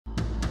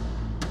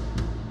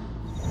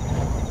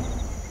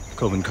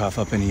Coben cough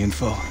up any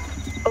info?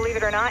 Believe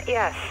it or not,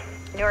 yes.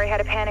 Nuri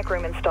had a panic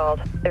room installed.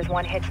 There's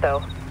one hitch,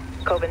 though.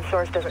 Coben's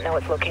source doesn't know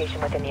its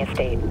location within the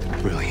estate.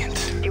 Brilliant.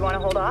 Do you want to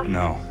hold off?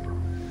 No.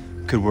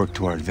 Could work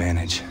to our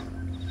advantage.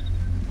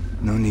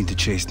 No need to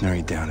chase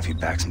Nuri down if he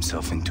backs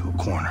himself into a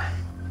corner.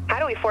 How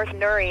do we force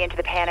Nuri into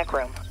the panic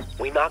room?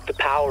 We knocked the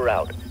power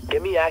out.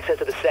 Give me access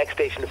to the sec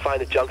station to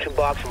find the junction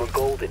box and we're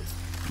golden.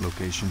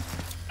 Location?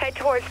 Head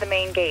towards the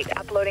main gate,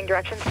 uploading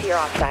directions to your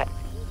offset.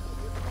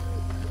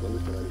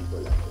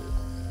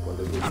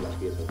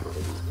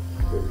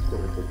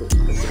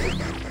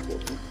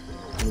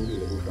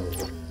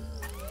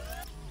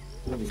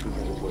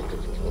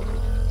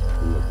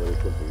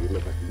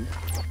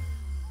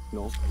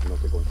 No, no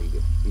se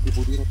consigue. Y si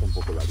pudiera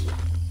tampoco lo haría.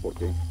 ¿Por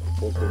qué?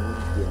 Porque no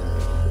tiene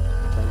éxito.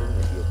 Sale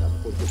una pieza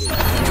porque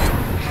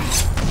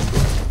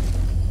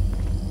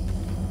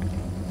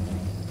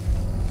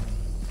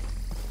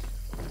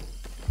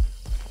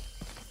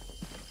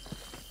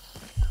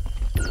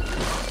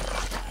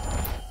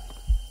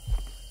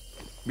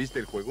 ¿Viste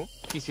el juego?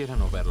 Quisiera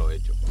no verlo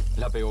hecho.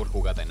 La peor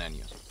jugada en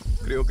años.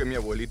 Creo que mi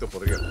abuelito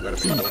podría jugar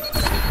mejor.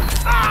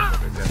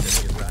 Desde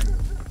hace 10 años.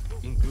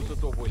 Incluso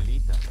tu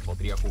abuelita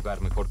podría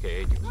jugar mejor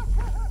que ellos.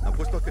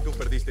 Apuesto a que tú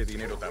perdiste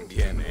dinero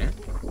también, ¿eh?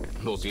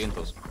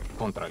 200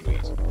 contra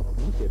Luis.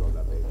 no quiero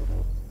hablar de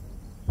eso.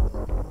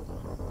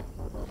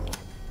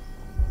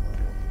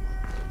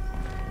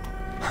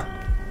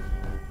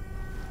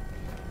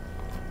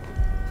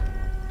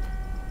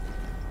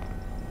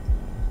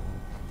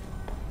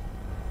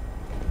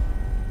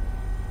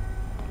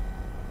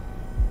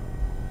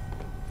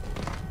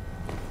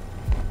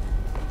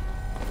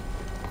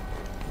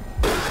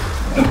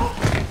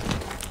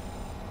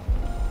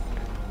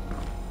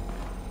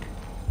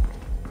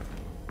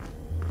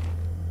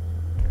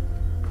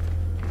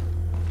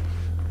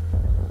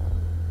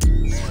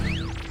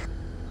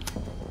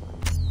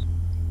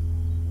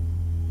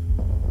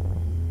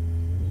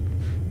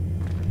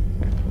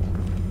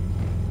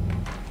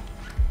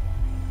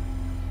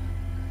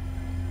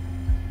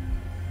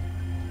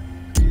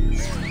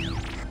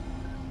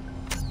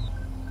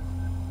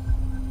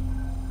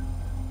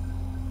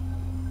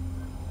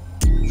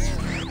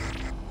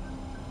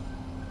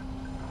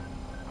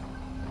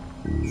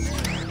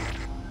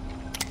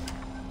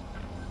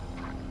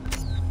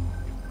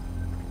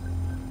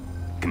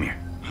 Come here.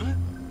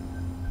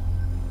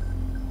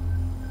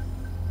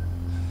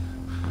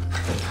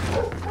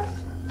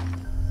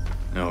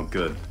 Oh,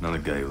 good. Another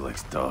guy who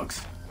likes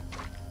dogs.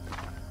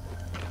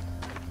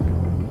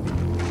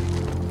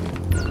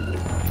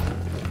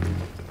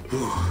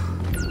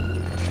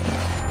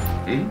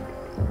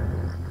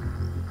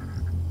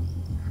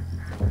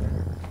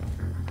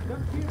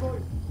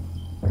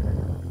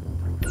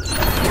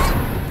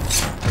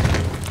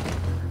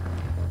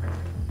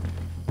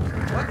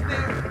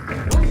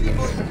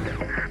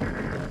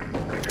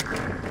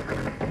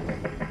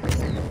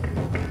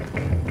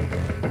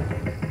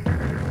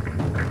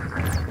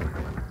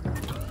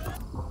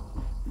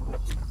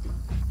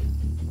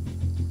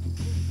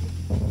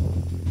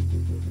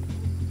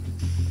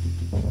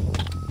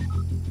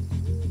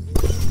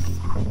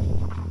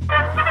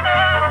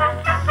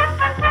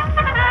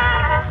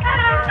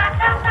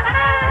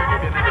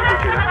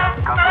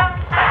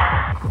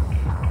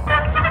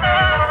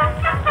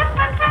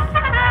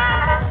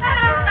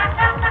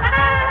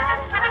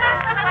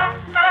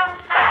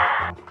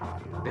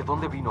 ¿De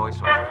dónde vino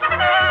eso?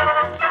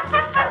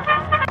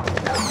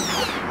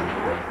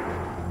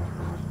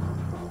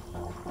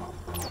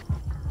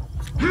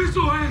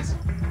 ¡Eso es!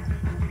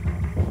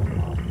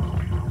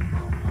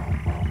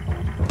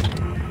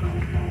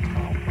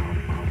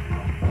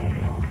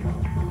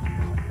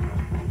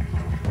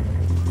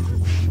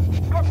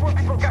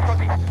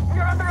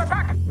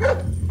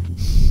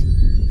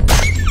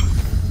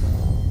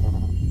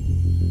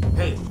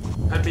 Hey,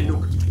 help me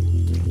look.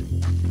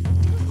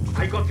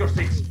 I got your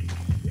six.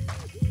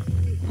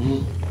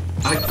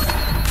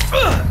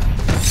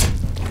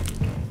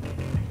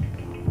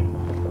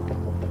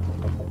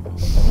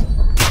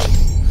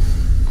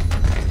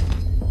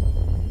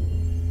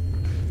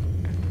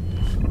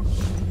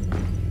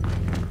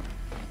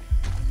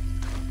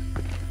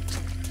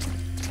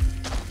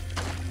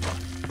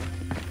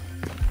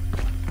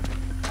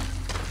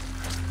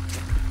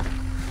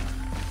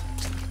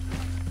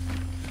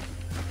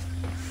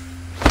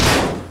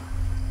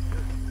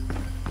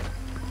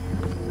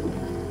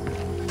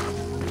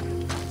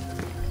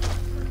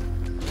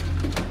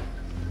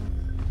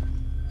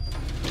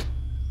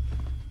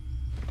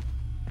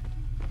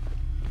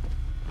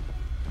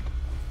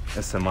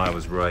 SMI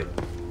was right.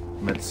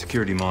 Met the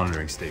security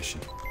monitoring station.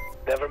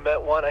 Never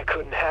met one I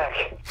couldn't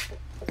hack.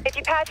 If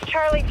you patch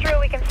Charlie through,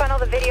 we can funnel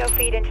the video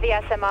feed into the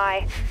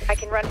SMI. I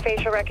can run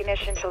facial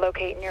recognition to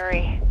locate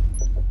Nuri.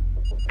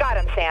 Got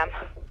him, Sam.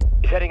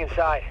 He's heading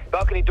inside.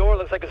 Balcony door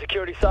looks like a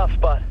security soft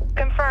spot.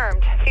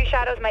 Confirmed. A few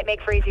shadows might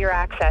make for easier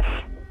access.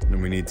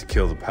 Then we need to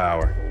kill the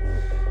power.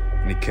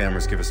 Any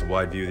cameras give us a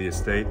wide view of the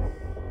estate?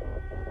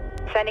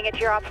 Sending it to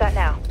your offset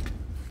now.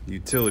 The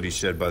utility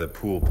shed by the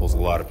pool pulls a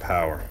lot of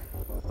power.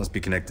 Must be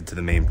connected to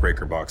the main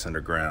breaker box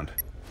underground.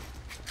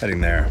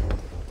 Heading there.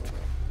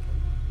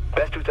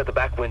 Best route's at the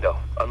back window.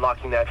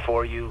 Unlocking that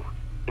for you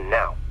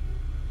now.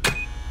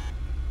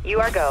 You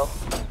are go.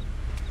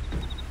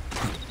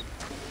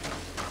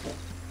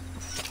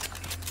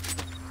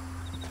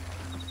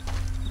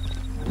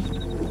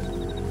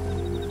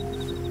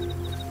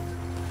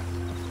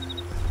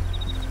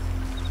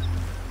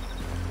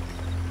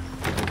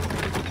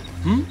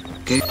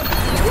 Okay.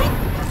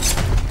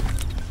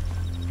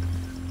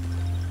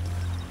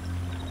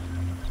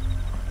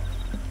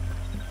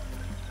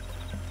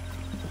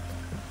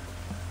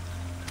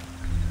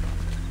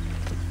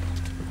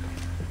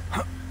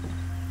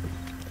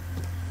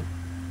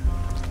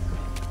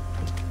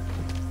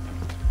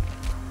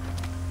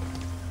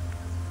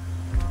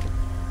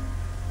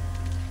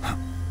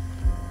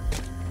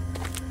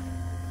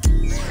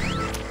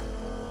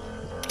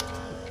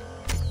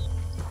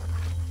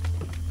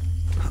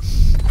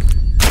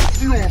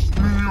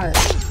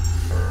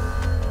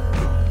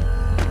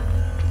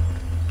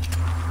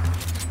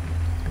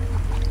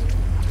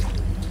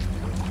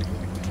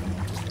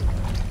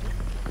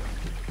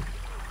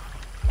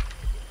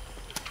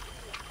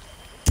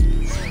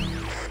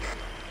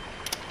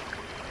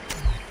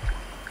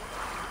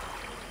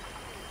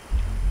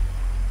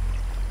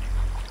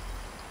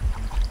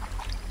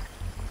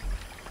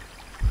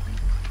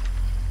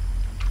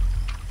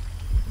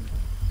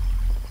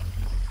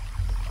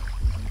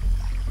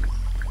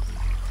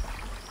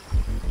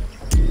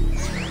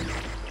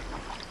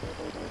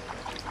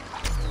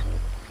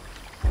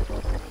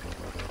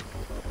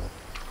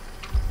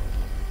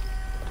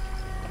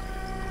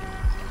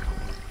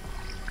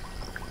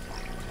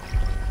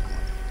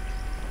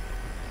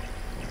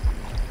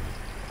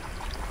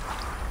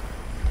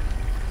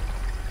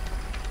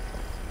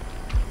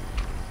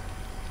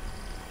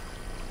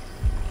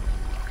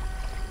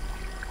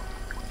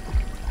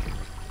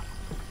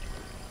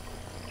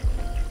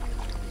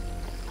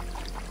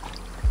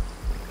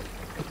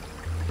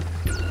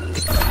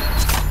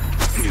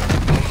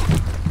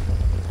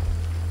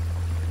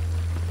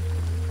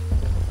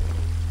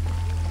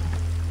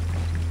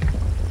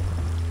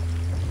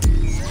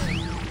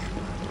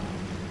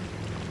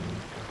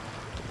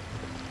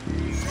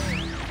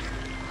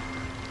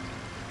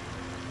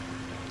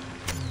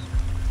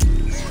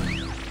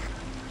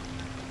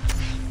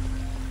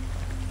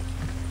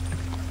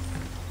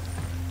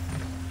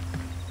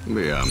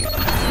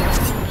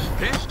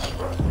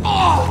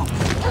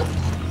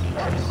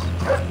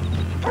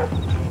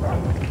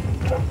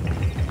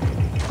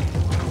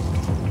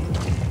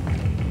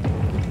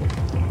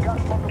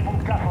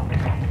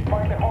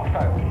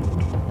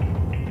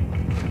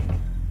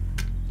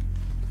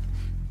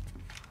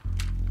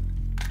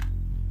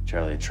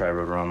 Charlie,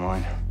 tri-rotor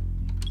online.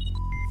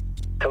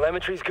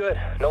 Telemetry's good.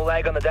 No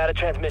lag on the data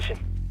transmission.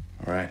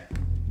 All right,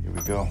 here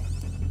we go.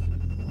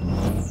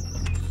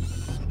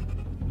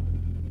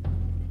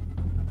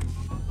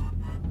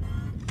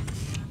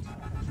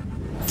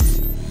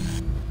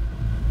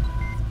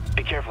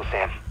 Be careful,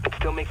 Sam. It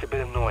still makes a bit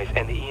of noise,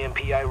 and the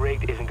EMP I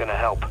rigged isn't gonna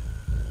help.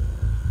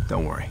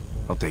 Don't worry,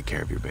 I'll take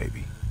care of your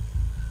baby.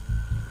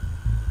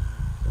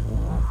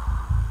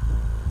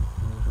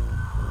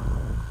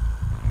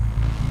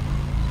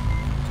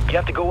 You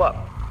have to go up.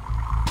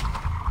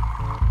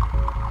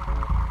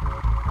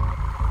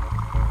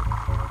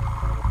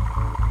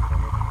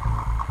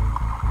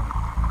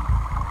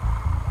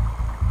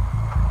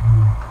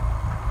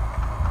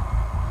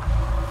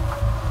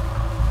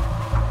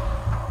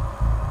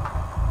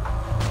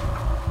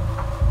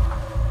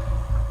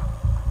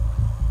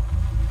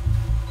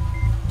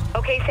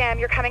 Okay, Sam,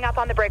 you're coming up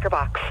on the breaker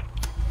box.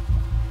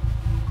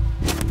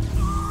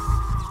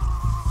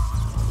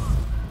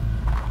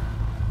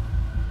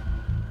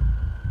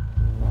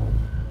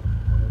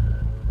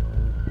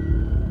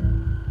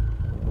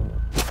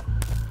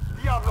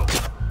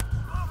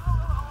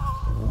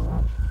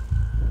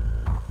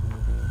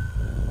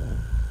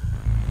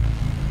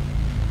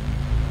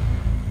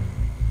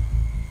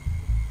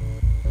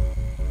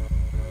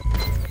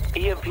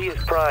 EMP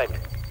is primed.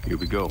 Here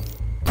we go.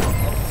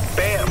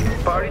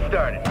 Bam! Party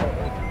started.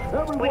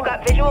 We've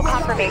got visual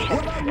confirmation.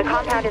 The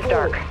compound is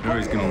dark.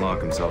 Nuri's gonna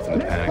lock himself in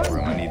the panic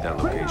room. I need that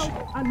location.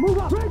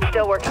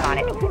 Still working on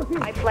it.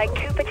 I flagged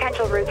 2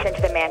 potential routes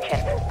into the mansion.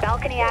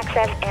 Balcony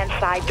access and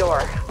side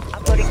door.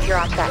 Uploading to your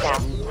OPSAT now.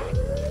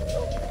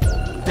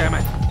 Damn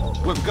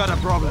it! We've got a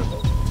problem.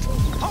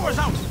 Power's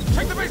out!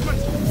 Check the basement!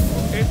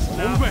 It's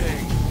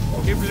nothing.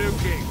 Keep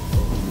looking.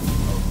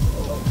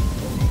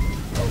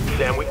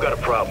 Sam, we've got a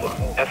problem.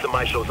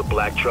 SMI shows a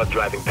black truck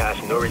driving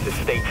past Nuri's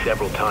estate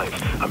several times.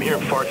 I'm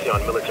hearing fartsy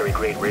on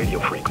military-grade radio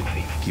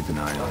frequencies. Keep an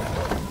eye on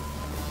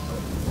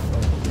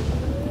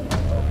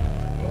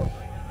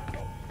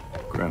it.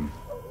 Grim,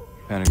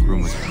 panic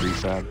room was a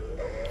prefab?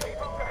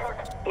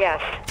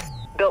 Yes.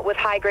 Built with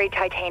high-grade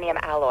titanium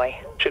alloy.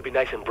 Should be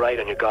nice and bright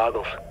on your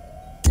goggles.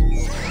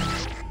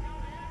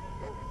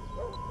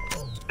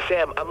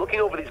 Sam, I'm looking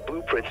over these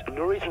blueprints.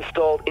 Nuri's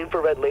installed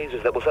infrared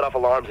lasers that will set off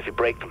alarms if you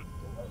break them.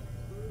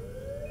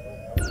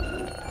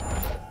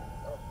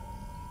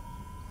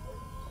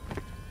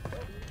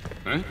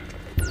 Huh?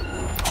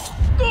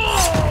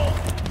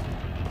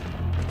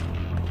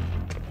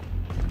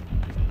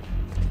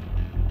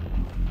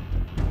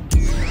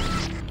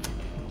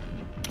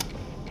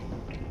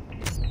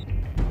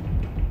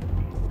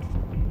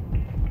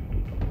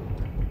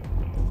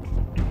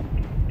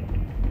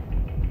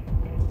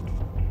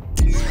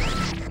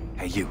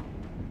 Hey, you.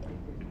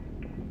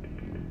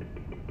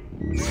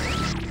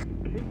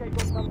 Think I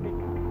got something.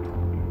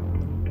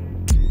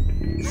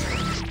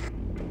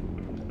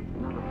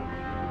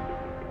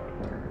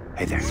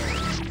 Hey there.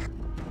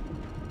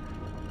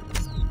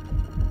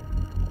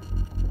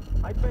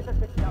 I'd better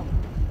check it out.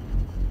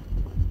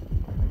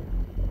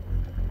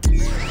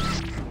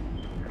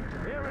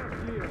 Air is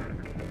clear.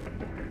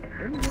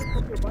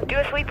 Do a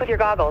sweep with your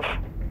goggles.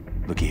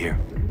 Looky here.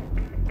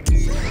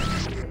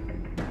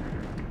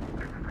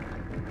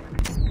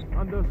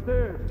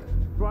 Understood.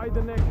 Try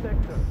the next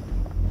sector.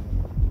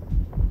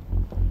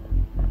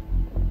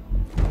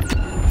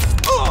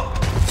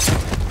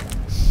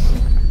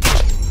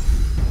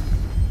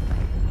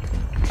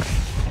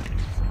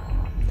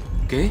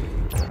 Okay?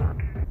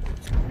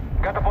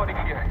 Got the body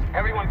clear.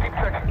 Everyone keep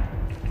searching.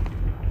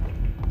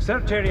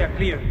 Search area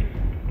clear.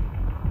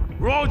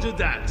 Roger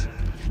that.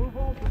 Move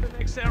on to the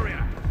next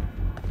area.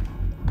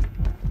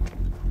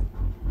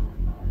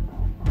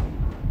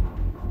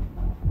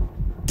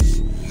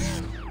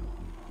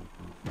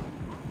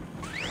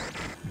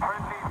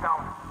 RNC is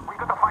down. We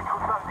gotta find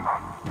Clancy.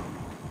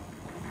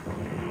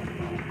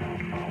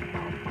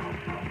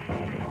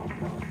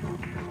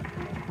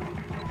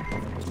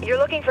 You're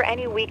looking for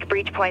any weak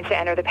breach points to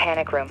enter the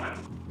panic room.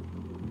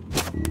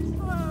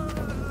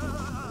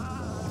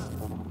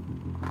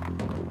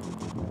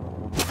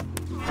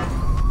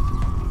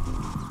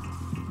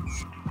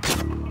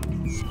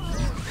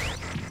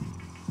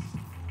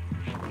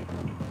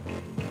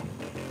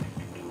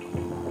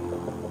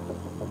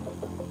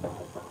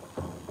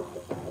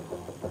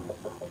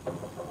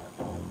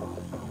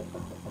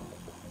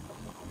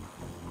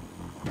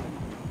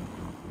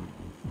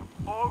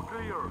 All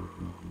clear.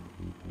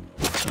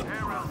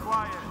 Area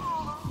quiet.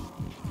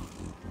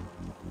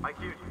 I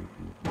hear you.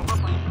 Move up.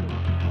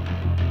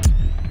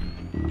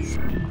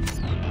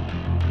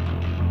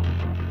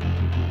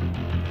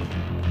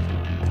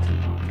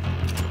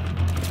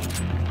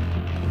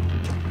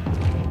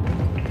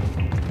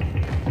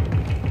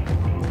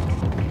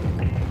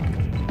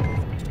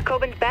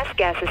 Coben's best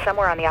guess is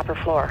somewhere on the upper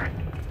floor.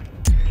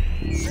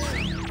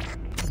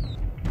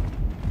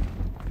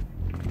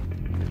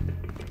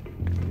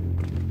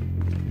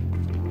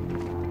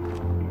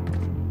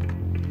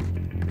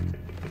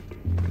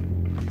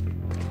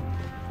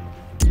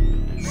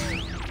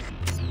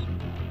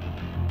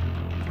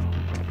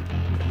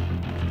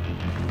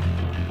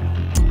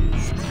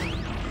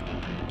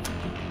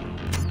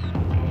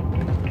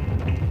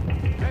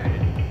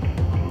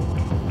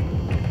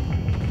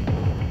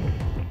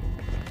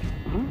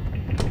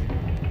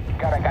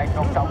 Got a guy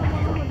knocked out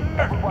here.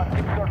 Everyone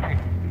keep searching.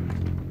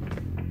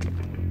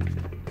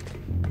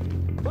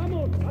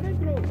 Vamos,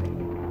 adentro.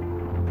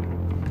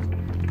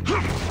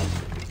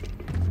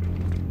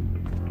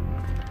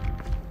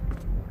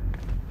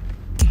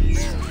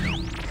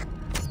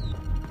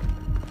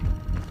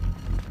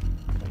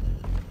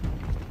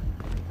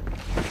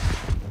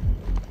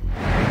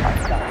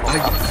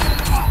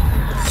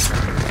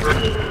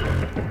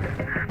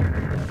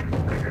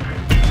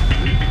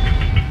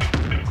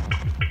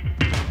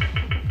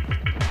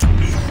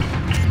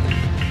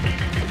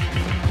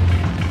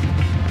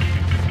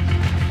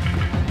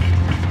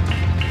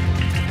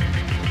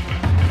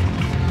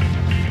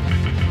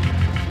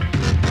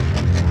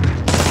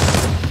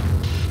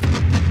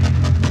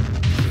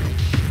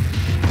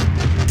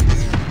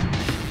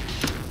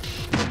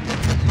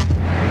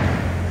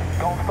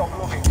 Don't stop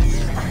looking. It's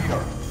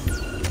here.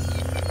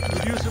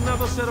 Could use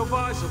another set of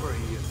eyes over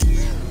here.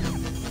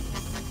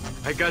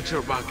 I got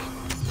your back.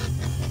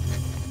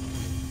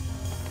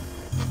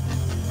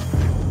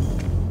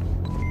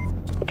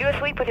 Do a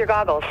sweep with your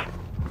goggles.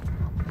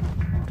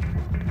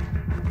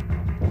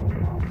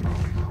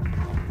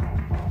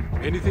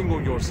 Anything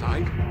on your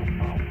side?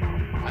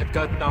 I've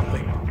got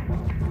nothing.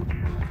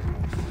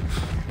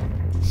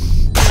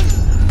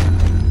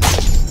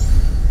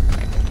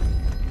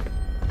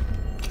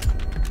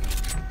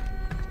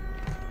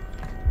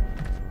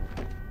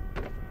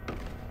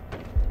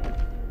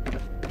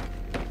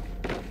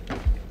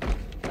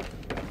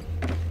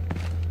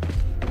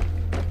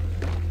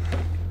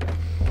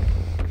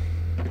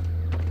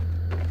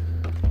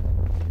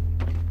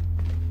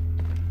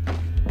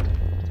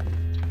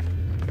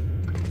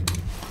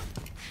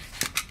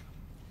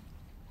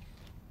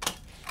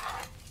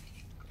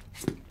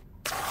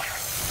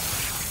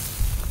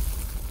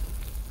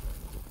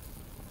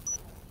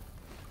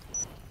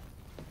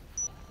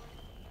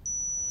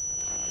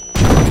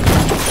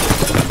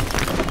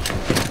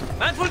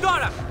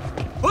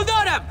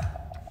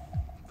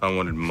 If I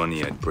wanted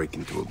money, I'd break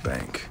into a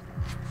bank.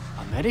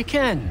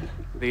 American.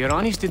 The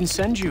Iranis didn't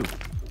send you.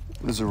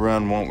 What does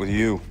Iran want with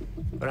you?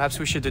 Perhaps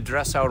we should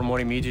address our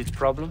more immediate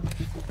problem.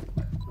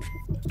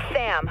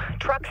 Sam.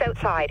 Truck's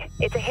outside.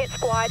 It's a hit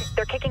squad.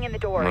 They're kicking in the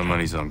doors. My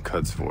money's on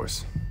Cud's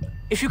force.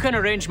 If you can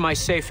arrange my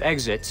safe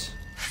exit,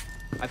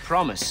 I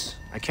promise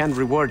I can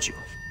reward you.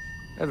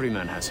 Every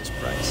man has his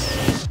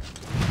price.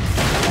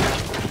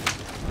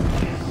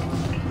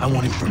 I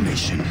want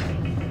information.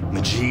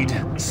 Majid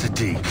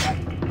Sadiq.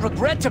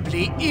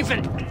 Regrettably, even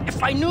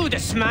if I knew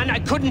this man, I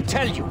couldn't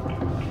tell you.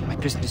 My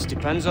business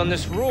depends on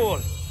this rule.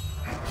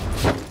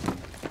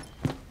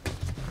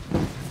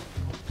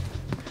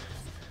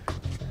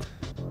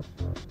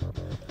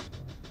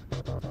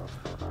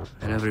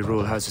 And every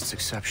rule has its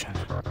exception.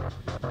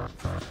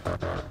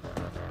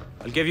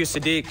 I'll give you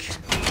Sadiq.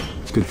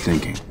 Good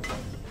thinking.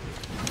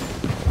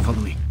 Follow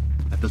me.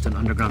 I built an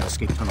underground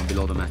escape tunnel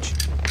below the match.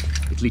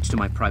 It leads to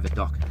my private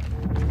dock.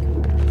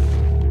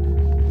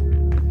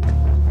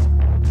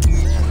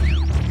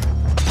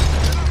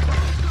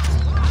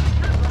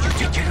 You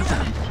take care of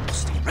them.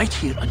 Stay right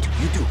here until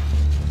you do.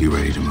 Be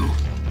ready to move.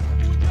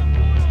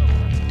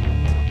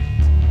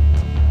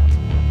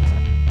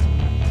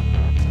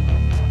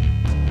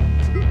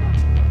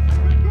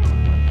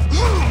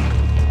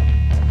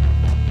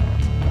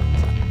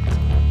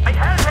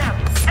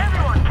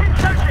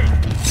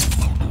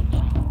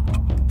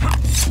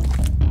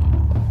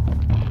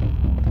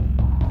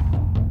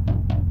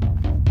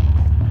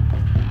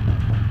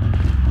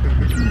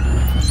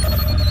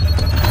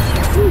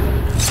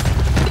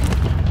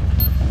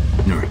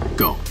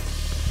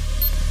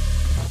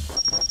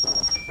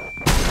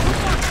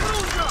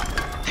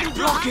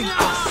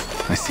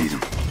 I see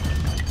them.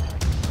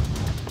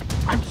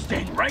 I'm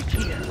staying right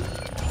here.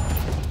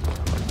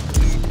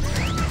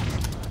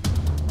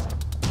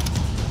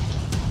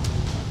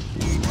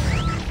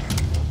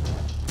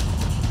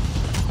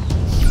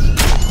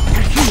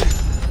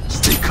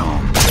 Stay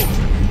calm.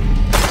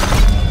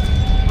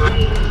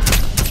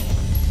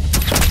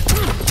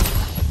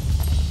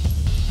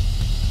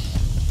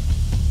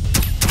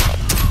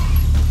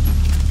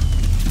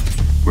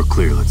 We're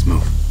clear, let's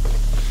move.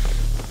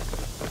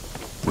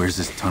 Where's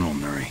this tunnel,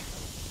 Nuri?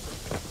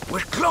 We're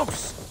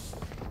close!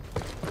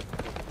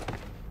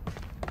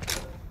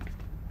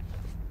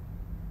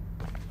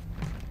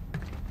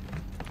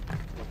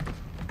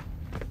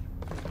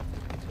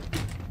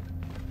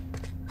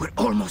 We're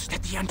almost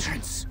at the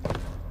entrance.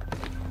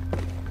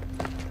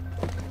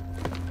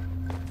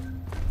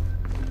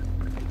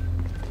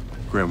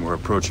 Grim, we're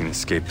approaching an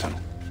escape tunnel.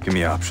 Give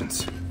me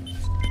options.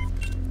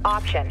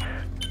 Option.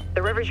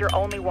 The river's your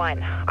only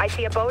one. I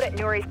see a boat at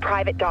Nuri's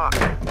private dock.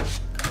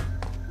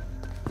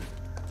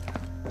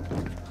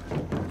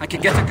 I can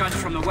get the guns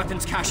from the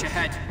weapons cache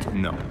ahead.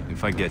 No.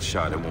 If I get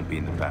shot, it won't be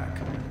in the back.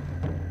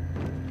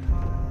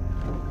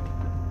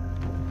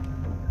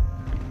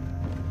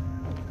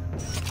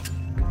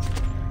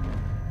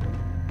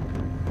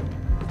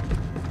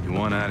 You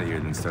want out of here,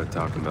 then start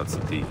talking about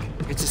Sadiq.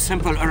 It's a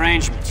simple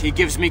arrangement. He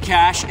gives me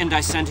cash, and I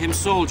send him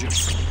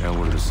soldiers. And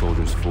what are the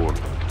soldiers for?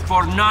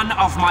 For none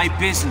of my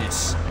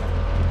business.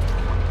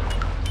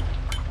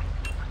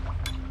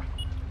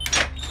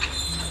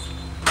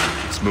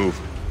 Let's move.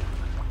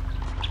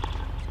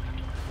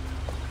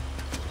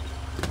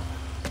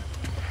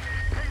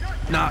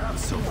 Not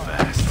so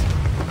fast.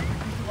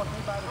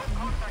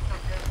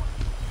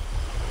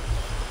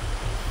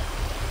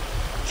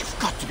 You've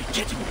got to be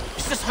kidding me.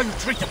 Is this how you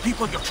treat the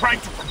people you're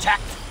trying to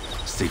protect?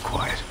 Stay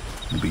quiet.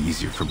 It'll be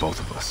easier for both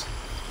of us.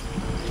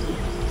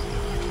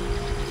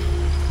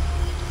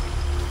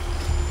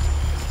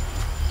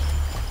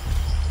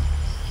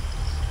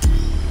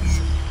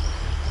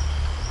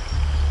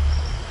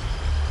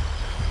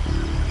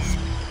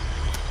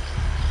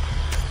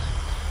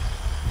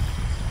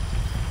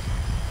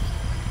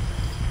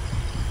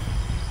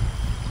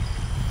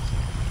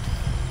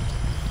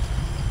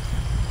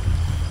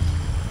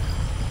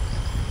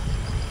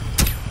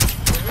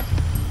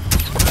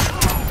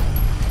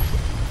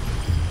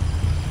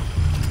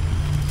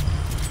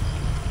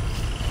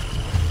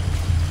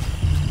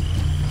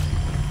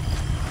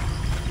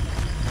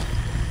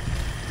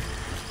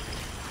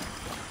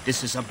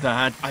 This is a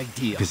bad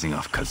idea. Pissing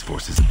off Cud's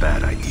force is a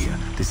bad idea.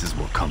 This is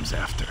what comes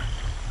after.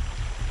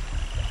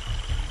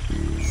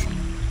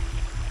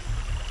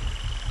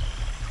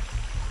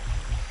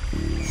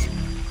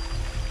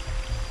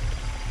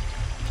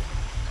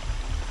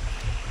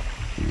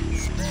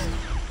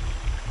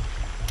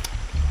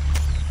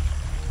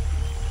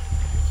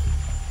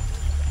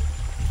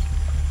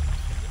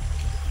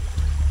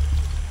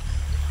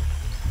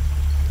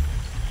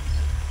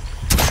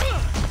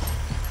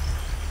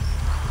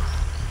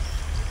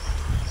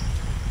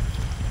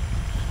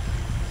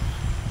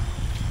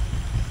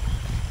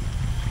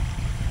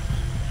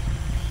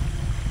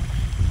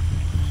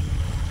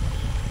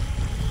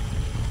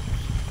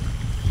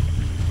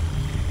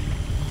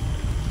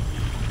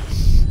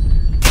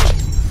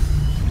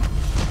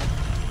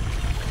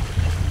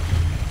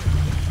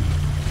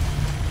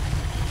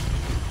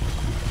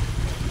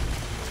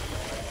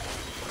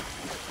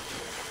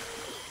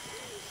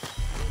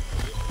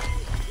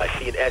 I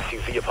see an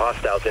SUV of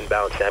hostiles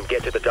inbound, Sam.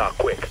 Get to the dock,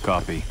 quick.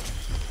 Copy.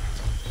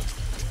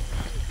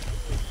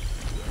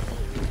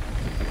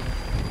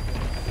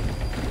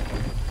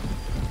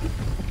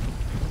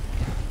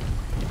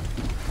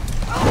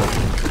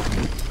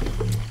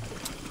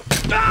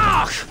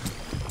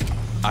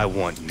 I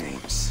want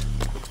names.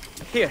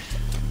 Here.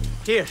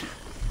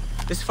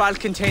 This file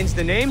contains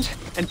the names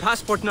and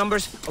passport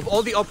numbers of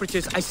all the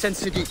operatives I sent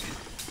Sadiq.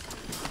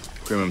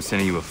 Grim, I'm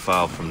sending you a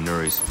file from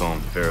Nuri's phone.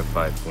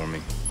 Verify it for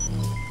me.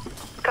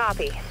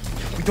 Copy.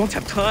 We don't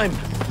have time.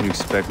 You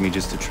expect me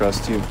just to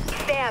trust you?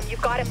 Sam,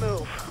 you've got to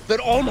move.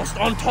 They're almost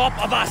on top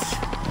of us.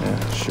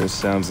 Yeah, sure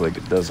sounds like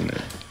it, doesn't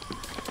it?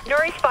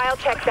 Nuri's file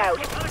checks out.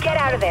 Get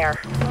out of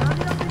there.